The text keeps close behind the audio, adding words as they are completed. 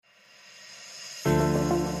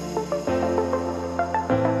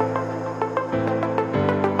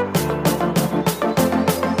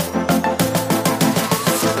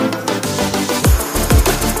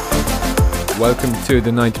Welcome to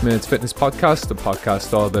the 90 Minutes Fitness Podcast, the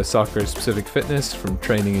podcast all about soccer-specific fitness, from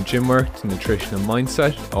training and gym work to nutrition and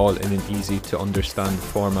mindset, all in an easy-to-understand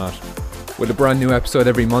format. With a brand new episode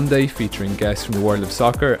every Monday featuring guests from the world of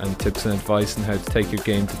soccer and tips and advice on how to take your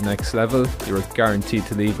game to the next level, you're guaranteed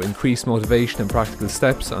to leave with increased motivation and practical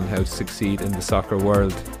steps on how to succeed in the soccer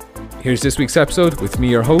world. Here's this week's episode with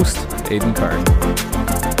me, your host, Aidan Kern.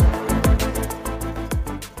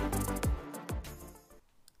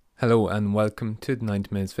 Hello and welcome to the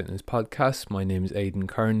 90 Minutes Fitness Podcast. My name is Aidan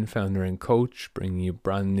Kern, founder and coach, bringing you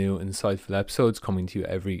brand new insightful episodes coming to you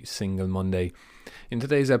every single Monday. In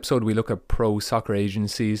today's episode, we look at pro soccer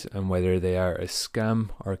agencies and whether they are a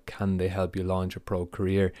scam or can they help you launch a pro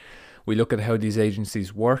career. We look at how these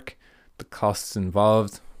agencies work, the costs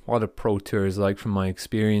involved, what a pro tour is like from my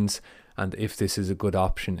experience, and if this is a good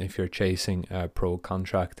option if you're chasing a pro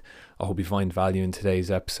contract. I hope you find value in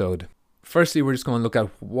today's episode. Firstly, we're just going to look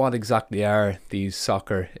at what exactly are these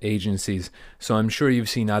soccer agencies. So I'm sure you've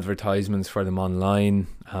seen advertisements for them online,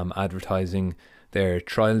 advertising their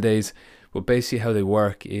trial days. But basically how they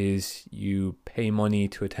work is you pay money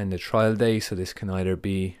to attend a trial day. So this can either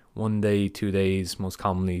be 1 day, 2 days, most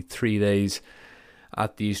commonly 3 days.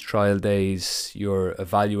 At these trial days, you're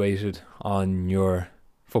evaluated on your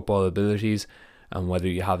football abilities and whether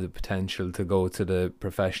you have the potential to go to the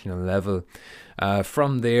professional level.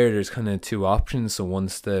 From there, there's kind of two options. So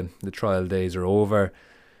once the trial days are over,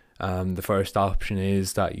 the first option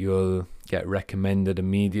is that you'll get recommended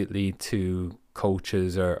immediately to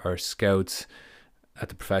coaches or scouts at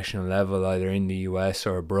the professional level, either in the US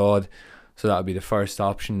or abroad. So that would be the first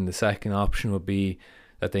option. The second option would be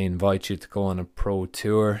that they invite you to go on a pro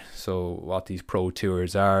tour. So what these pro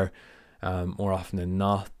tours are, more often than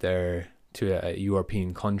not, they're to a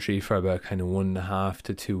European country for about kind of 1.5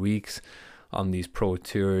 to 2 weeks. On these pro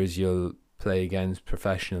tours, you'll play against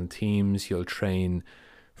professional teams, you'll train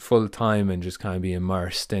full time and just kind of be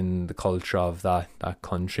immersed in the culture of that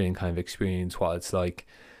country and kind of experience what it's like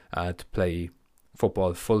to play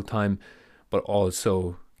football full time, but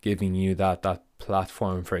also giving you that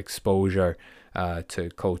platform for exposure to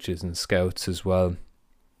coaches and scouts as well.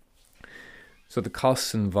 So the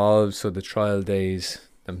costs involved, so the trial days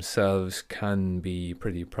themselves can be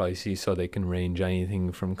pretty pricey, so they can range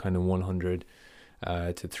anything from kind of $100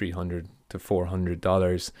 to $300 to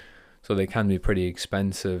 $400. So they can be pretty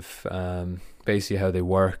expensive. Basically how they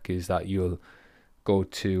work is that you'll go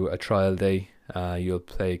to a trial day, you'll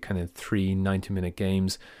play kind of 3 90-minute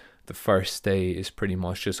games. The first day is pretty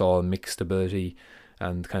much just all mixed ability,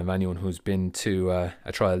 and kind of anyone who's been to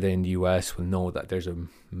a trial day in the US will know that there's a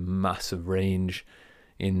massive range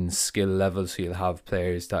in skill level. So you'll have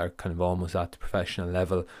players that are kind of almost at the professional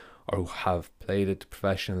level or who have played at the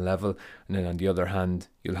professional level, and then on the other hand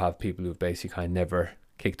you'll have people who've basically kind of never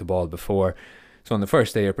kicked the ball before. So on the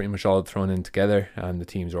first day you're pretty much all thrown in together and the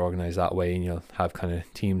teams are organised that way, and you'll have kind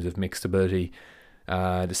of teams of mixed ability.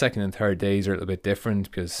 The second and third days are a little bit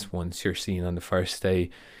different, because once you're seen on the first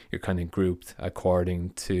day you're kind of grouped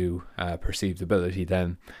according to perceived ability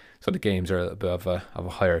then. So the games are a little bit of a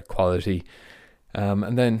higher quality.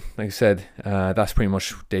 And then, like I said, that's pretty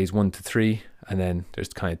much days 1 to 3, and then there's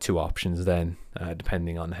kind of two options then,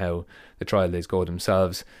 depending on how the trial days go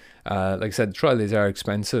themselves. Like I said, the trial days are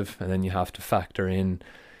expensive, and then you have to factor in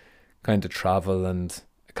kind of travel and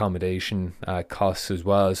accommodation costs as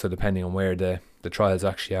well. So depending on where the trials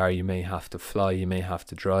actually are, you may have to fly, you may have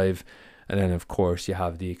to drive, and then of course you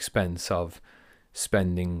have the expense of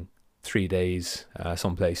spending 3 days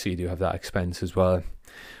someplace, so you do have that expense as well.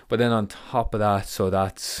 But then on top of that, so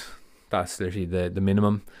that's literally the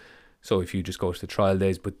minimum. So if you just go to the trial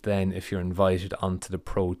days, but then if you're invited onto the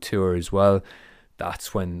pro tour as well,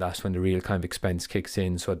 that's when the real kind of expense kicks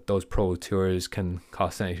in. So those pro tours can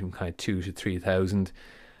cost anything from kind of 2,000 to 3,000,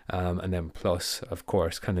 and then plus of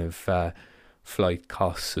course kind of flight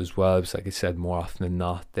costs as well. Because like I said, more often than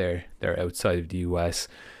not they're outside of the US,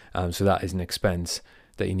 so that is an expense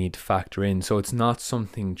that you need to factor in. So it's not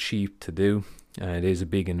something cheap to do. It is a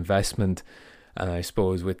big investment, and I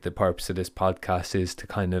suppose with the purpose of this podcast is to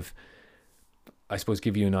kind of, I suppose,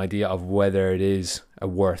 give you an idea of whether it is a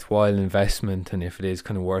worthwhile investment, and if it is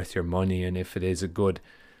kind of worth your money, and if it is a good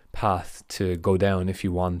path to go down if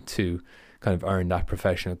you want to kind of earn that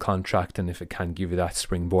professional contract, and if it can give you that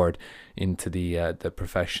springboard into the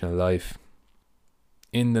professional life.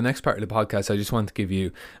 In the next part of the podcast, I just want to give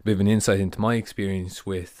you a bit of an insight into my experience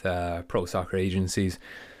with pro soccer agencies.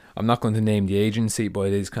 I'm not going to name the agency, but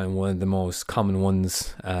it is kind of one of the most common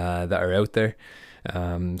ones that are out there.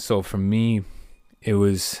 So for me, it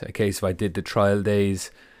was a case of I did the trial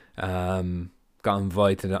days got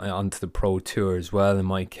invited onto the pro tour as well. In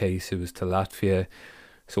my case, it was to Latvia,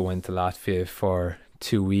 so went to Latvia for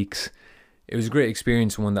 2 weeks. It was a great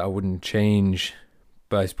experience, one that I wouldn't change.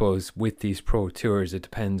 But I suppose with these pro tours, it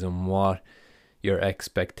depends on what your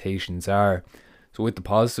expectations are. So with the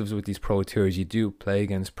positives with these pro tours, you do play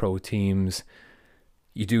against pro teams,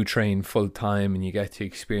 you do train full time, and you get to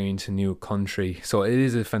experience a new country. So it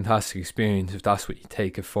is a fantastic experience if that's what you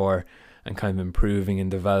take it for, and kind of improving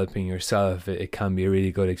and developing yourself. It can be a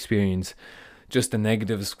really good experience. Just the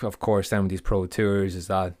negatives, of course, down with these pro tours is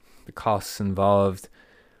that the costs involved,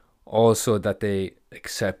 also that they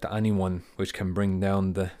accept anyone, which can bring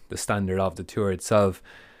down the standard of the tour itself.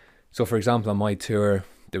 So for example, on my tour,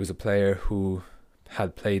 there was a player who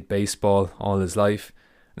had played baseball all his life,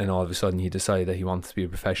 and then all of a sudden he decided that he wanted to be a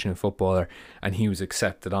professional footballer, and he was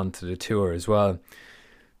accepted onto the tour as well.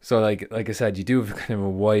 So like I said, you do have kind of a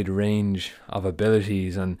wide range of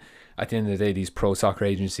abilities, and at the end of the day, these pro soccer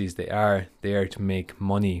agencies, they are there to make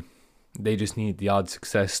money. They just need the odd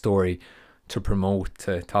success story to promote,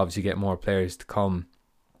 to obviously get more players to come.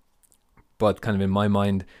 But kind of in my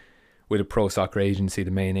mind, with a pro soccer agency,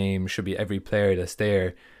 the main aim should be every player that's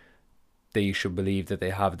there, they should believe that they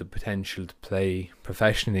have the potential to play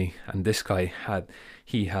professionally. And this guy had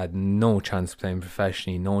no chance playing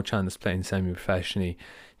professionally, no chance playing semi-professionally.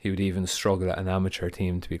 He would even struggle at an amateur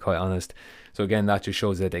team, to be quite honest. So again, that just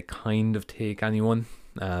shows that they kind of take anyone.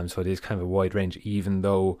 So it is kind of a wide range, even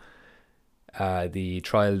though the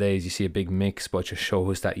trial days, you see a big mix, but just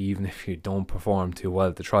shows that even if you don't perform too well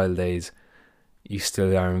at the trial days, you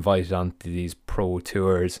still are invited onto these pro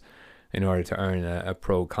tours in order to earn a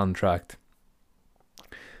pro contract.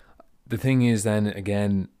 The thing is then,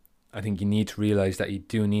 again, I think you need to realise that you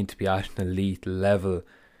do need to be at an elite level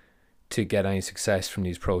to get any success from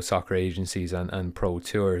these pro soccer agencies and pro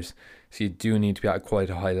tours. So you do need to be at quite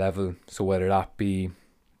a high level. So whether that be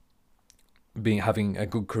having a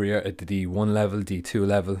good career at the D1 level, D2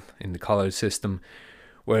 level in the college system,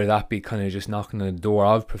 whether that be kind of just knocking on the door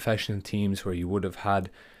of professional teams where you would have had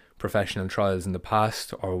professional trials in the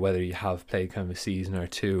past, or whether you have played kind of a season or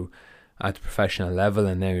two at the professional level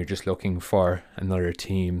and now you're just looking for another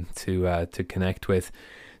team to connect with.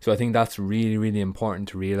 So I think that's really, really important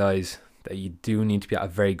to realise, that you do need to be at a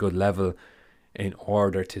very good level in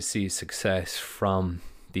order to see success from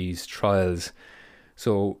these trials.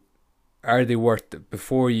 So are they worth it?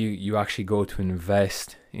 Before you actually go to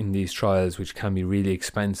invest in these trials, which can be really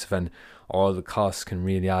expensive and all the costs can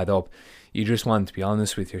really add up, you just want to be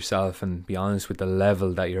honest with yourself and be honest with the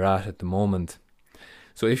level that you're at the moment.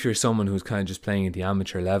 So if you're someone who's kind of just playing at the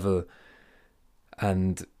amateur level,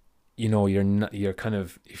 and you know you're kind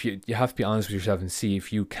of, if you have to be honest with yourself and see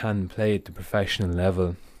if you can play at the professional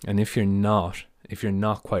level. And if you're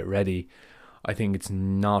not quite ready, I think it's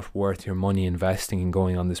not worth your money investing in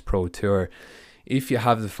going on this pro tour. If you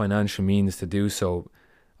have the financial means to do so,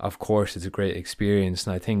 of course it's a great experience.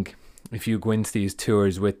 And I think if you go into these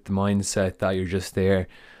tours with the mindset that you're just there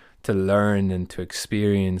to learn and to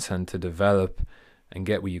experience and to develop and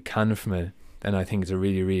get what you can from it, then I think it's a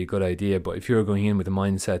really, really good idea. But if you're going in with the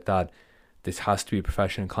mindset that this has to be a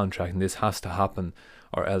professional contract and this has to happen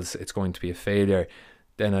or else it's going to be a failure,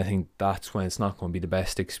 then I think that's when it's not going to be the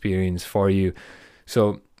best experience for you.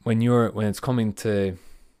 So when it's coming to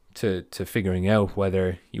figuring out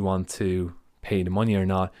whether you want to pay the money or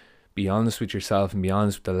not, be honest with yourself and be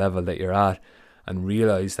honest with the level that you're at, and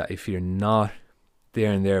realize that if you're not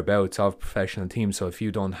there and thereabouts of professional teams, so if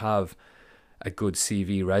you don't have a good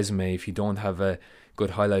CV resume, if you don't have a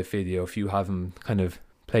good highlight video, if you haven't kind of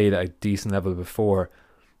played at a decent level before,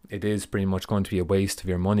 it is pretty much going to be a waste of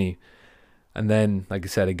your money. And then, like I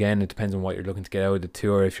said, again, it depends on what you're looking to get out of the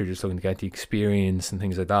tour. If you're just looking to get the experience and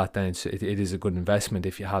things like that, then it is a good investment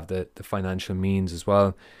if you have the financial means as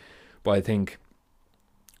well. But I think,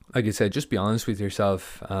 like I said, just be honest with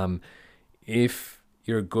yourself. If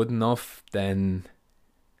you're good enough, then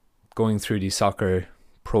going through these soccer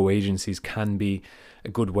pro agencies can be a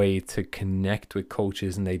good way to connect with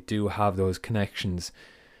coaches, and they do have those connections.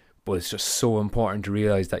 But it's just so important to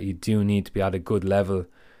realise that you do need to be at a good level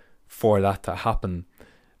for that to happen,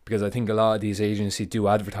 because I think a lot of these agencies do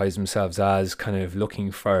advertise themselves as kind of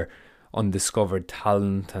looking for undiscovered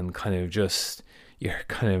talent and kind of just your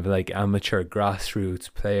kind of like amateur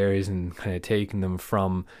grassroots players and kind of taking them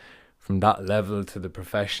from that level to the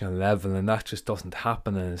professional level, and that just doesn't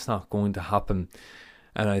happen, and it's not going to happen.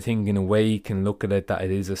 And I think in a way you can look at it that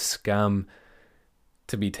it is a scam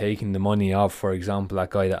to be taking the money of, for example, that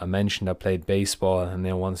guy that I mentioned that played baseball and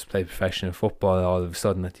then wants to play professional football all of a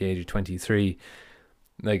sudden at the age of 23.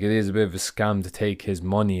 like, it is a bit of a scam to take his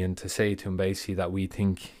money and to say to him basically that we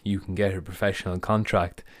think you can get a professional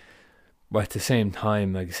contract. But at the same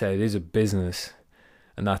time, like I said, it is a business,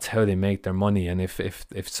 and that's how they make their money. And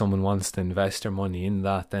if someone wants to invest their money in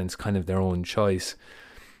that, then it's kind of their own choice.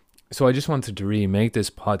 So I just wanted to really make this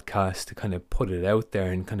podcast to kind of put it out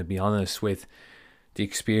there and kind of be honest with the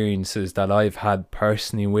experiences that I've had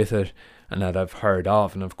personally with it and that I've heard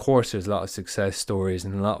of. And of course, there's a lot of success stories,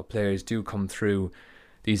 and a lot of players do come through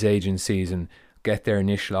these agencies and get their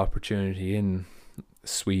initial opportunity in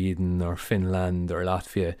Sweden or Finland or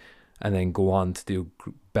Latvia, and then go on to do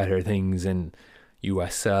better things in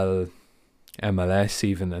USL, MLS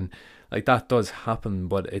even, and like that does happen,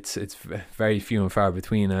 but it's very few and far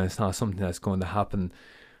between, and it's not something that's going to happen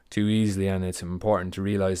too easily. And it's important to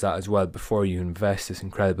realize that as well before you invest this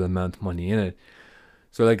incredible amount of money in it.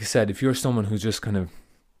 So like I said, if you're someone who's just kind of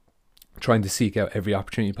trying to seek out every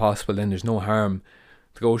opportunity possible, then there's no harm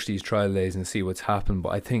to go to these trial days and see what's happened. But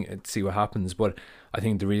I think see what happens. But I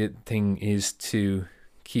think the real thing is to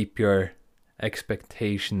keep your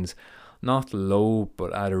expectations not low,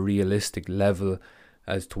 but at a realistic level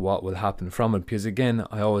as to what will happen from it. Because again,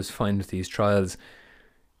 I always find with these trials,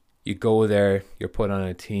 you go there, you're put on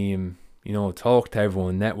a team, talk to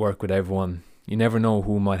everyone, network with everyone. You never know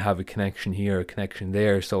who might have a connection here, a connection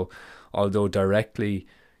there. So although directly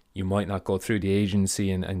you might not go through the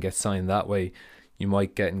agency and get signed that way, you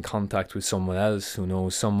might get in contact with someone else who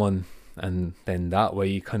knows someone, and then that way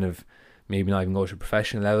you kind of maybe not even go to a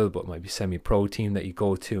professional level, but it might be semi-pro team that you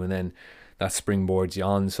go to, and then that springboards you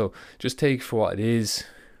on. So just take it for what it is.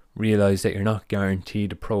 Realize that you're not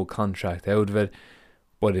guaranteed a pro contract out of it,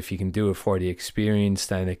 but if you can do it for the experience,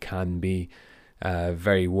 then it can be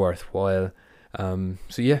very worthwhile.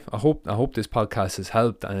 So yeah, I hope this podcast has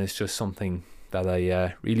helped, and it's just something that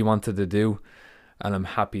I really wanted to do, and I'm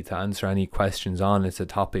happy to answer any questions on. It's a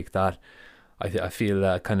topic that I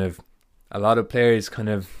feel kind of a lot of players kind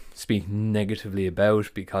of speak negatively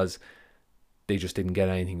about because they just didn't get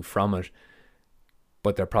anything from it,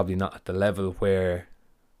 but they're probably not at the level where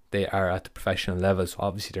they are at the professional level, so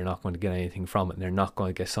obviously they're not going to get anything from it, and they're not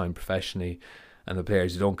going to get signed professionally. And the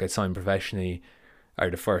players who don't get signed professionally are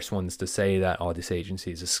the first ones to say that, oh, this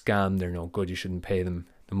agency is a scam, they're no good, you shouldn't pay them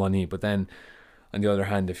the money. But then on the other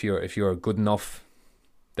hand, if you're good enough,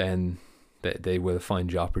 then they will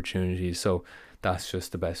find you opportunities. So that's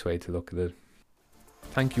just the best way to look at it.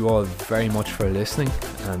 Thank you all very much for listening,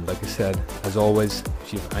 and like I said, as always,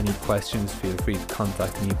 if you have any questions, feel free to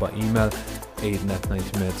contact me by email,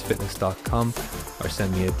 aidan@90minutesfitness.com, or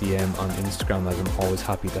send me a DM on Instagram, as I'm always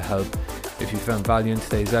happy to help. If you found value in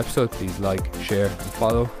today's episode, please like, share and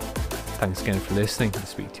follow. Thanks again for listening, and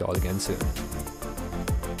speak to you all again soon.